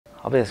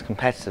I'll be as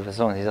competitive as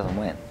long as he doesn't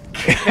win.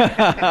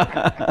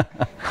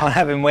 Can't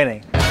have him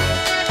winning.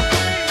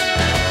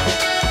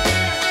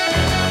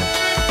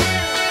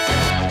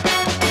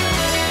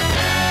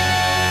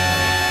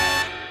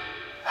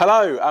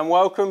 Hello and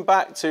welcome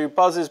back to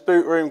Buzz's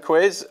Boot Room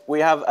Quiz. We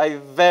have a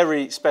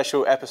very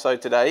special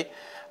episode today.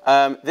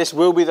 This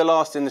will be the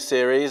last in the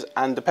series,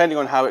 and depending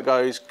on how it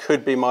goes,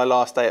 could be my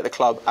last day at the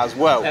club as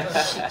well.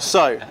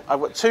 So,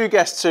 I've got two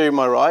guests to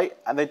my right,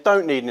 and they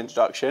don't need an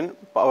introduction,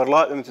 but I would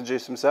like them to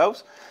introduce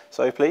themselves.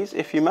 So please,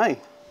 if you may.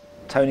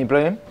 Tony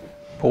Bloom.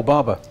 Paul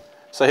Barber.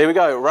 So here we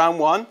go, round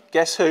one,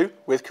 Guess Who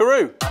with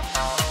Kaoru.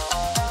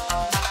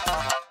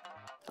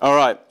 All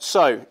right,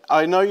 so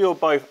I know you're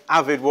both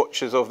avid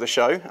watchers of the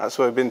show. That's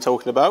what we've been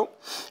talking about.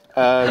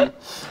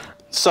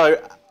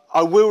 So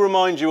I will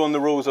remind you on the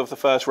rules of the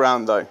first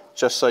round, though,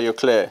 just so you're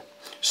clear.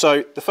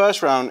 So the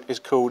first round is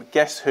called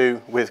Guess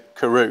Who with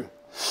Kaoru.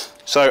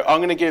 So I'm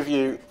going to give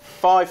you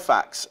 5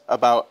 facts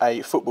about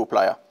a football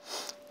player.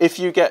 If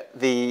you get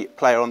the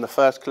player on the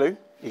first clue,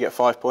 you get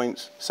 5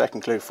 points.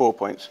 Second clue, 4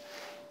 points.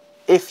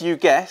 If you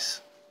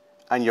guess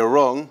and you're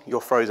wrong,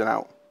 you're frozen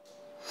out.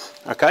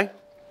 Okay?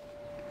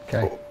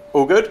 Okay.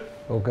 All good?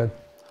 All good.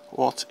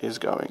 What is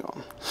going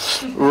on?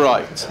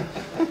 Right.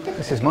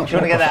 This is much. Do you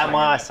want to get that out of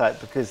my eyesight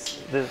because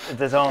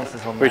there's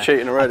answers on there. We're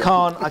cheating already.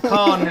 I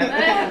can't.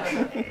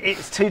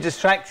 It's too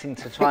distracting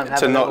to try and have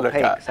To a not little look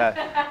peek. at. So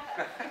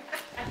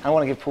I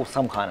want to give Paul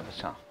some kind of a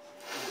chance.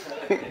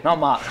 Not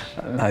much.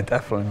 No,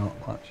 definitely not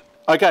much.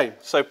 Okay,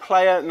 so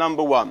player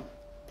number 1.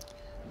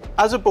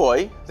 As a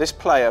boy, this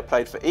player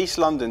played for East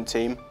London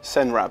team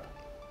Senrab.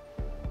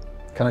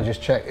 Can I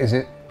just check? Is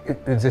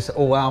this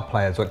all our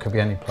players, or it could be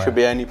any player? Could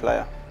be any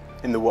player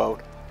in the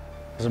world.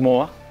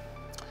 Zamora.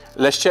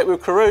 Let's check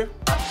with Kaoru.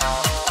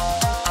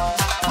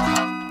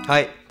 は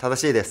い、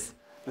正しいです。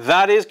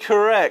 That is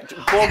correct.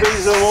 Bobby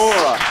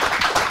Zamora.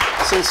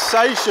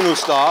 Sensational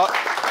start.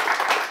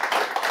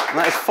 And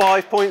that is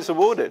 5 points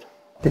awarded.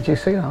 Did you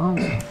see that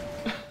answer?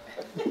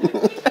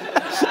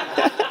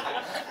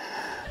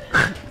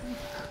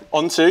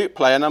 On to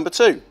player number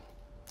 2.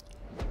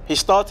 He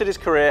started his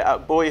career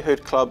at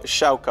boyhood club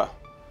Schalke.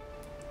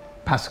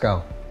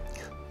 Pascal.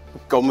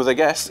 Gone with a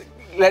guess.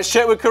 Let's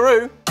check with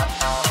Kaoru.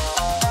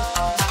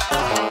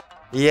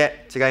 いい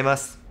え、違いま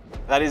す。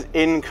 That is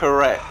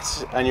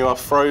incorrect, and you are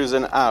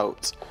frozen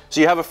out.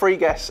 So you have a free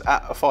guess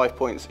at 5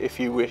 points if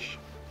you wish.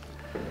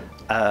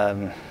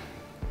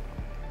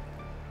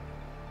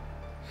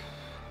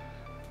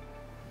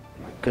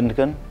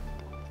 Gundogan.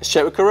 Let's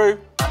check with Kaoru.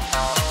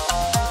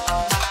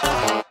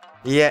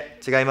 いいえ、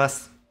違いま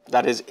す。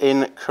 That is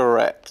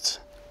incorrect.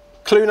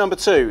 Clue number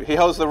 2. He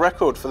holds the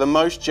record for the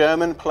most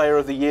German Player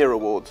of the Year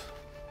awards.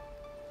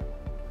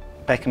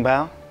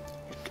 Beckenbauer.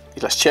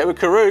 Let's check with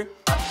Kaoru.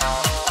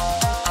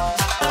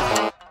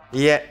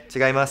 いいえ、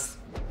違います。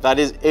 That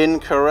is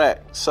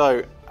incorrect.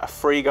 So a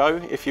free go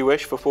if you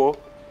wish for 4.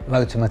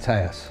 Lothar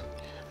Matthäus.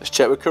 Let's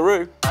check with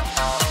Kaoru.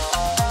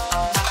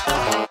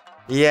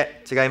 いい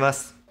え、違いま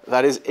す。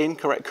 That is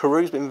incorrect.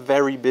 Kaoru's been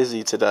very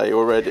busy today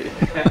already.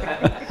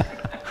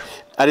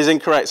 That is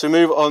incorrect. So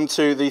move on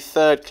to the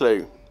third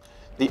clue.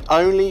 The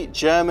only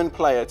German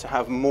player to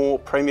have more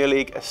Premier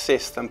League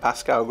assists than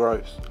Pascal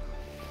Gross.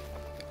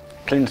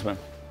 Klinsmann.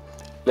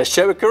 Let's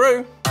check with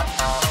Kaoru.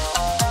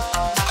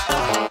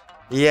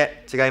 いい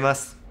え、違いま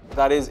す。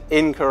 That is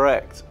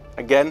incorrect.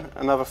 Again,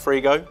 another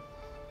free go.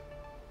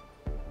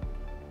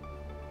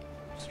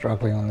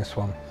 Struggling on this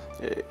one.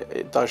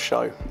 It does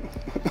show.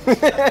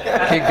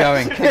 Keep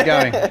going, keep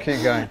going,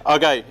 keep going.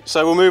 Okay,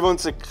 so we'll move on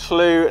to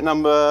clue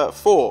number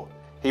 4.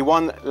 He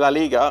won La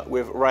Liga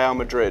with Real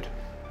Madrid.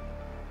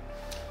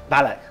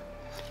 Ballack.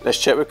 Let's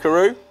check with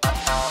Kaoru.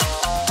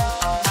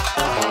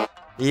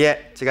 いい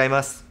え、違い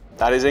ます。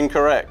 That is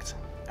incorrect.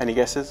 Any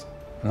guesses?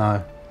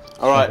 No.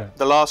 All right,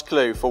 the last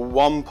clue for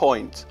 1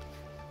 point.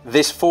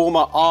 This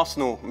former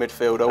Arsenal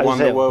midfielder won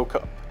the Ozil. World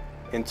Cup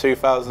in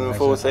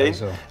 2014.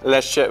 Ozil.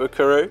 Let's check with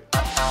Kaoru.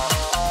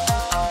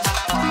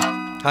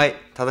 はい、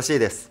正しい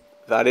です。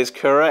 That is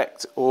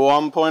correct.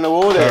 1 point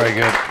awarded. Very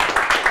good.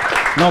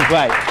 Not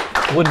great.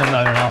 Wouldn't have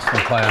known an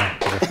Arsenal player,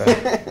 to be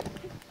fair.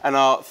 And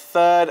our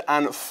third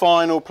and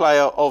final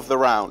player of the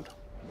round.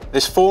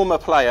 This former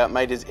player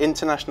made his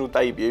international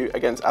debut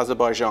against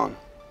Azerbaijan.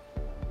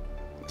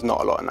 There's not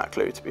a lot in that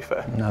clue, to be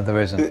fair. No, there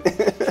isn't.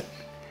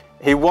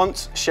 He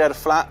once shared a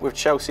flat with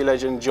Chelsea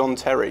legend John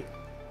Terry.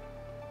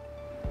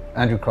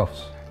 Andrew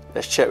Crofts.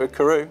 Let's check with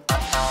Kaoru.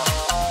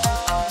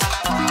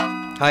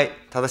 はい、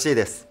正しい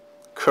です。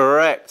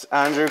 Correct,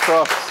 Andrew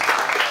Crofts.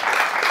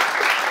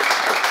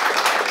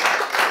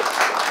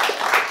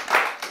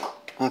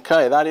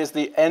 Okay, that is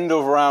the end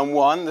of round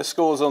 1. The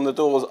scores on the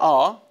doors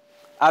are...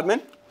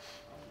 Admin?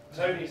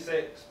 Tony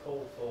 6,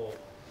 Paul 4.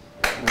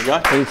 There we go.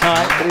 Pretty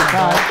tight, pretty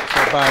tight.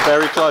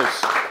 Very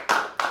close.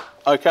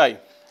 Okay,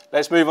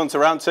 let's move on to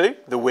round 2,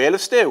 the Wheel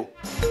of Steele.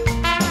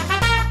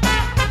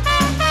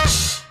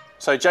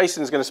 So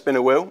Jason's going to spin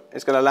a wheel.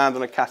 It's going to land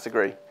on a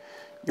category.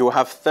 You'll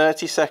have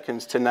 30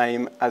 seconds to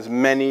name as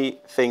many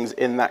things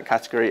in that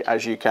category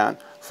as you can.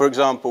 For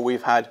example,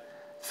 we've had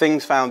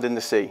things found in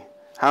the sea.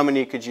 How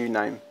many could you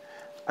name?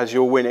 As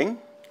you're winning,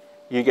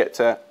 you get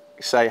to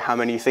say how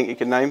many you think you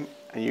can name,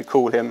 and you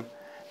call him,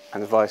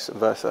 and vice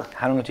versa.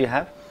 How long do you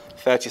have?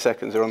 30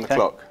 seconds are on the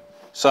clock.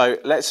 So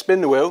let's spin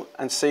the wheel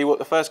and see what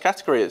the first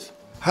category is.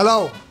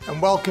 Hello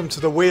and welcome to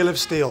the Wheel of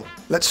Steel.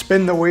 Let's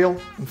spin the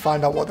wheel and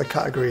find out what the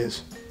category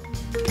is.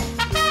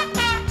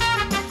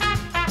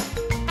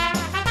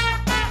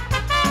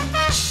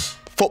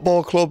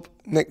 Football club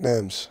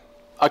nicknames.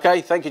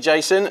 Okay, thank you,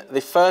 Jason. The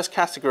first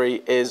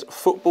category is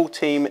football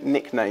team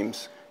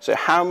nicknames. So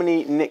how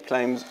many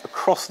nicknames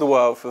across the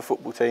world for the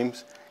football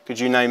teams could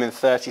you name in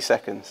 30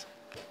 seconds?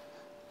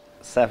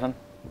 7.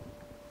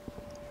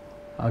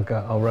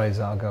 I'll raise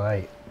it, I'll go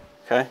 8.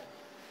 Okay.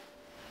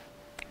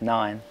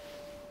 9.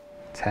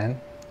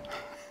 10.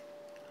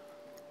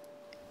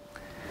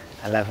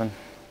 11.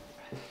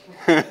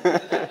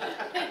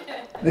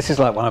 This is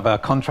like one of our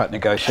contract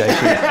negotiations.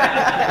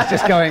 It's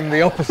just going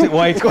the opposite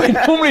way to what it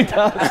normally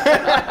does.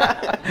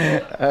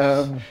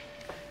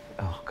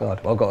 Oh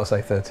God, well, I've got to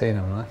say 13,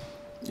 haven't I?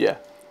 Yeah.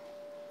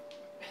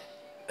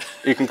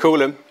 You can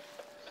call him.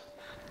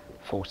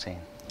 14.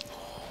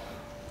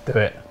 Do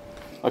it.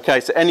 Okay,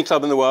 so any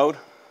club in the world,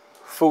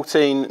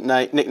 14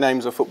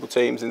 nicknames of football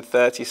teams in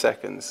 30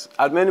 seconds.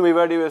 Admin, are we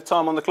ready with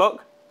time on the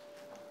clock?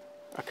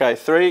 Okay,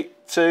 3,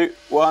 2,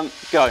 1,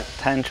 go.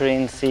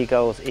 Tangerines,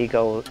 seagulls,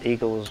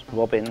 eagles,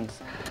 robins,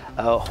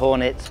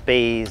 hornets,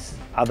 bees,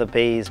 other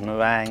bees,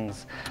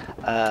 meringues,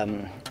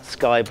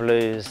 sky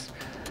blues,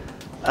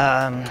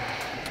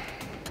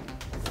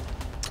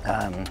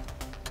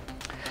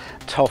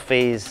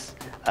 toffees,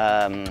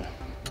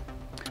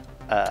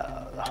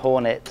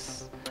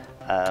 hornets,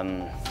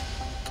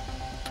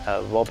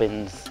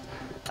 robins,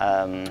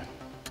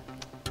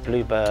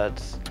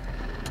 bluebirds,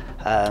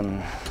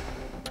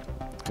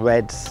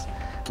 reds,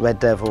 red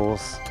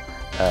devils.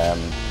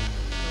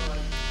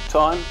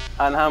 Time,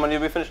 and how many are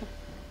we finishing?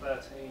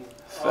 13.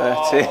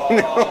 13.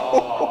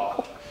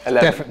 Oh.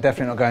 11.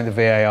 Definitely not going to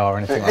VAR or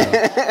anything like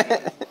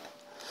that.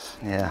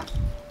 Yeah,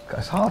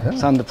 It's hard, isn't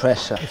it's it? under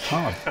pressure. It's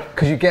hard.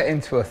 Because you get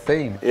into a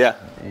theme. Yeah.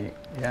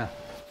 Yeah.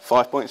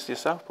 5 points to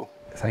yourself, Paul.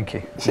 Thank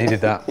you.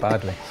 Needed that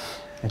badly.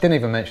 I didn't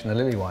even mention the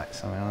lily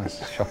whites. I mean,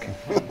 that's shocking.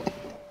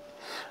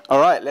 All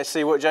right, let's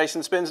see what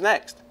Jason spins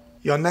next.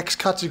 Your next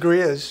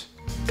category is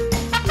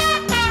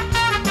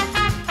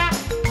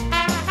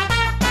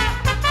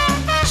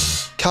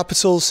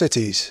capital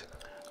cities.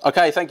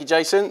 Okay, thank you,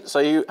 Jason. So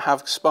you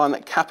have spun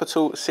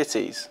capital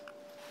cities.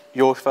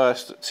 You're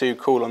first to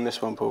call on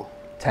this one, Paul.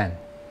 10.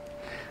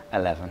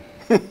 11.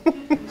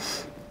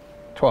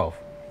 12.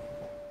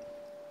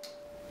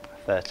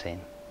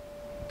 13.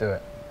 Do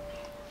it.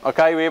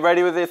 Okay, we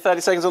ready with the 30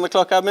 seconds on the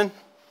clock, admin?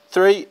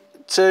 3,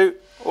 2,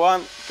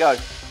 1, go.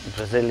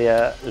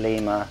 Brasilia,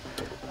 Lima,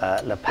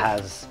 La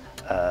Paz,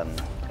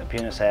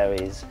 Buenos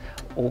Aires,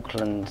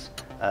 Auckland,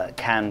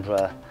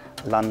 Canberra,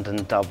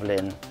 London,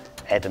 Dublin,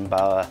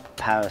 Edinburgh,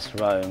 Paris,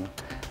 Rome,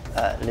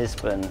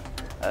 Lisbon,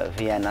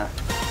 Vienna,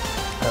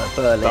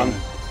 Berlin. Done.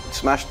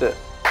 Smashed it.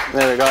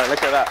 There we go,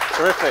 look at that.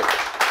 Terrific.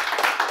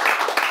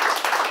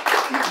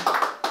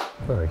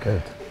 Very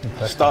good.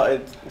 Impressive.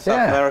 Started in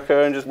South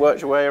America and just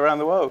worked your way around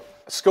the world.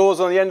 Scores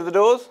on the end of the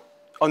doors?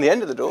 On the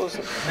end of the doors?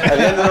 At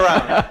the end of the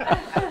round.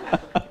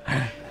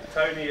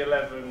 Tony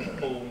 11,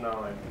 Paul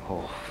 9.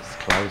 Oh, it's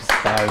close.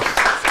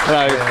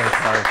 Close.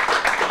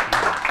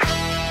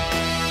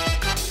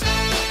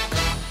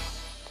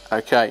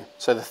 Okay,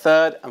 so the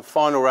third and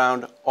final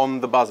round on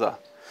the buzzer.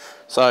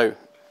 So,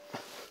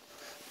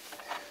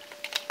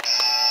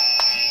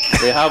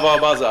 we have our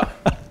buzzer.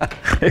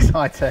 It's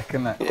high tech,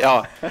 isn't it?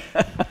 Yeah.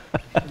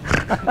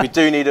 We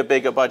do need a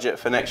bigger budget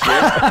for next year.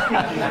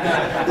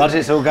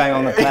 Budget's all going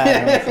on the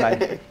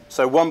plan.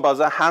 So one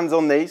buzzer, hands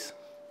on these.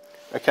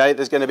 Okay,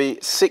 there's going to be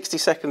 60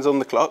 seconds on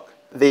the clock.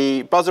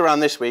 The buzzer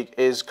round this week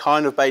is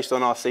kind of based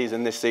on our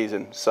season this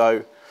season,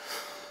 so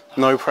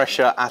no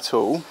pressure at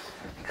all.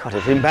 God,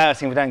 it's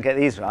embarrassing if we don't get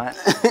these right.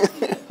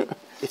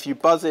 If you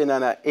buzz in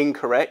and are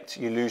incorrect,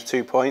 you lose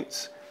 2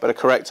 points, but a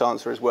correct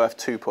answer is worth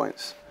 2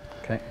 points.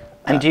 Okay.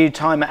 And do you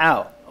time it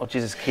out, or do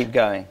you just keep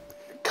going?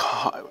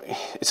 God,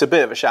 it's a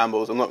bit of a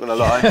shambles, I'm not going to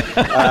lie.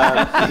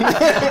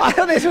 I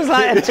thought this was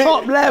like a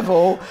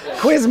top-level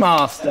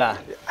quizmaster.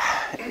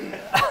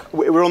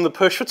 We're on the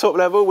push for top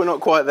level, we're not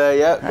quite there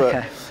yet, but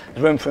Okay.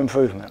 There's room for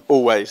improvement.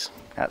 always.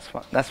 That's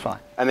fine. That's fine.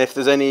 And if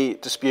there's any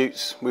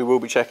disputes, we will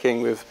be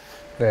checking with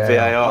VAR.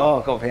 VAR. Oh,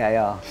 I've got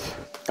VAR.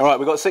 All right,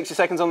 we've got 60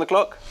 seconds on the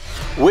clock.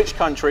 Which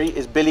country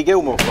is Billy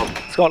Gilmore from?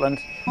 Scotland.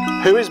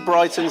 Who is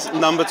Brighton's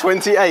number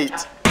 28?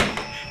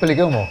 Billy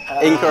Gilmore.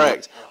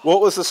 Incorrect.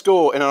 What was the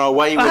score in our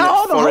away win at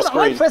Hold on, Forest I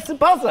Green? pressed the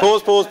buzzer.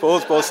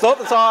 Pause. Stop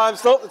the time,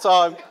 stop the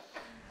time.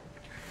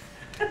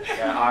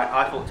 Yeah,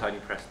 I thought Tony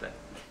pressed it.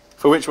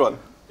 For which one?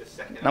 The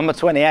second. Number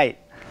 28.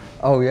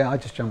 Oh yeah, I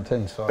just jumped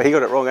in. But Sorry. he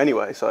got it wrong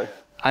anyway, so.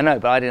 I know,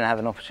 but I didn't have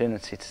an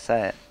opportunity to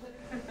say it.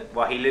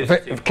 Well, he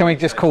loses 2 Can we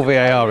just call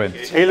VAR in?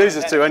 He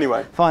loses 2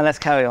 anyway. Fine, let's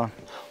carry on.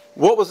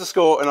 What was the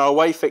score in our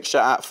away fixture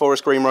at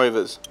Forest Green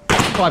Rovers?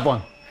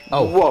 5-1.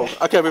 Oh. Whoa,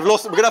 okay, we've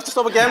lost, we're gonna have to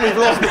stop again, we've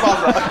lost the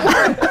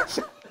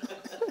buzzer.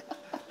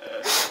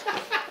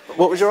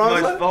 What was your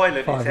Most answer? violent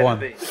it's 5-1. ever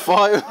been.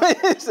 5.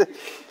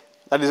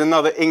 That is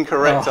another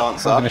incorrect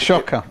answer. Having a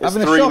shocker. It's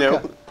Having a 3-0.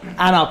 shocker.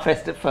 And I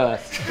pressed it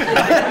first.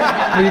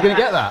 Are you going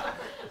to get that?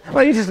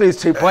 Well, you just lose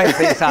 2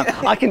 points each time.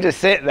 I can just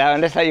sit there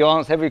and just let you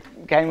answer every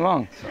game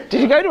wrong.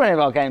 Did you go to any of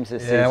our games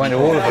this season? Yeah, I went to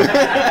all of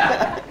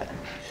them.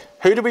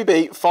 Who did we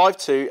beat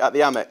 5-2 at the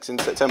Amex in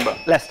September?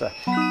 Leicester.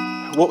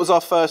 What was our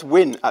first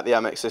win at the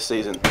Amex this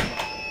season?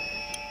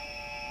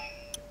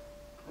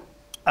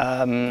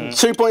 2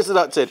 points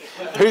deducted.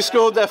 Who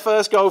scored their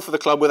first goal for the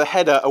club with a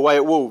header away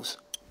at Wolves?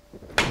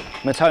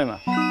 Matoma.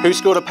 Who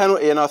scored a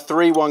penalty in our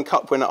 3-1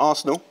 cup win at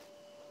Arsenal?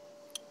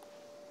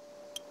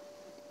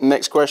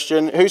 Next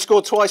question. Who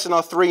scored twice in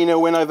our 3-0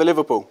 win over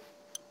Liverpool?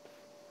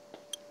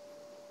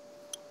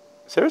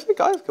 Seriously,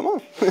 guys? Come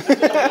on.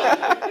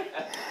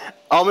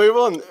 I'll move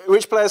on.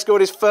 Which player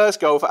scored his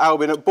first goal for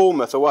Albion at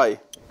Bournemouth away?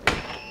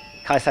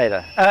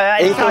 Caicedo.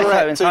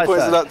 Incorrect. 2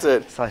 points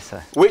deducted.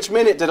 Saiso. Which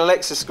minute did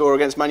Alexis score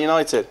against Man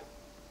United?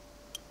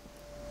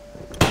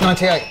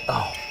 98.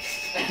 Oh.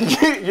 You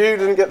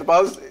didn't get the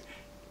buzz.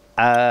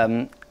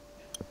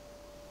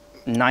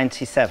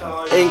 97.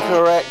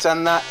 Incorrect,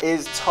 and that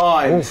is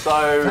time. Oof,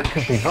 so that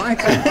could be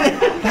vital.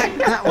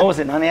 What was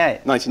it,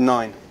 98?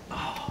 99.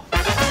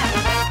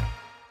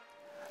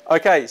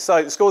 Okay,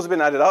 so the scores have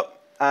been added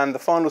up, and the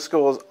final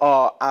scores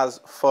are as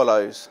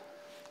follows.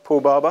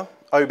 Paul Barber,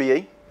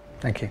 OBE,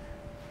 Thank you.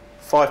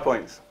 5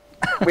 points,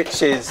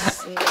 which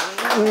is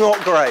not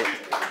great.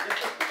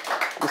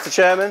 Mr.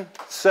 Chairman,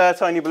 Sir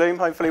Tony Bloom,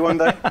 hopefully one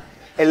day,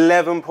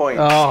 11 points.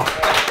 Oh,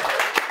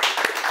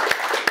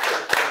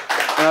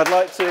 And I'd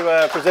like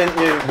to present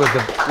you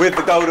with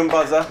the golden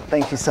buzzer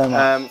Thank you so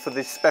much. for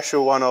this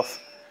special one-off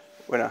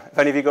winner. Have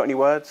any of you got any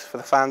words for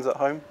the fans at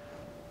home?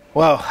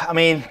 Well, I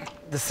mean,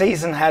 the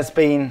season has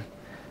been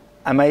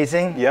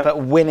amazing, Yep. but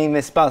winning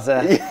this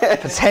buzzer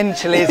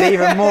potentially is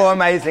even more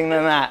amazing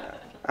than that.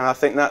 And I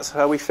think that's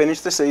how we finish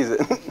the season.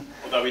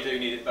 Although we do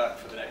need it back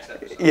for the next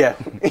episode. Yeah.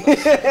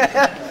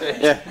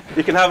 Yeah.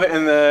 You can have it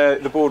in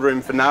the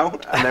boardroom for now,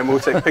 and then we'll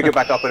pick it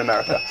back up in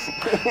America.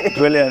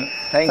 Brilliant.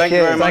 Thank you.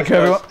 you very much. thank you,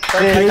 everyone.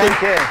 Cheers.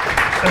 Thank you.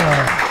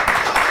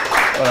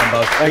 Well done,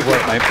 Buzz. Good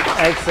work, mate.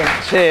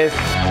 Excellent.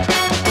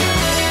 Cheers.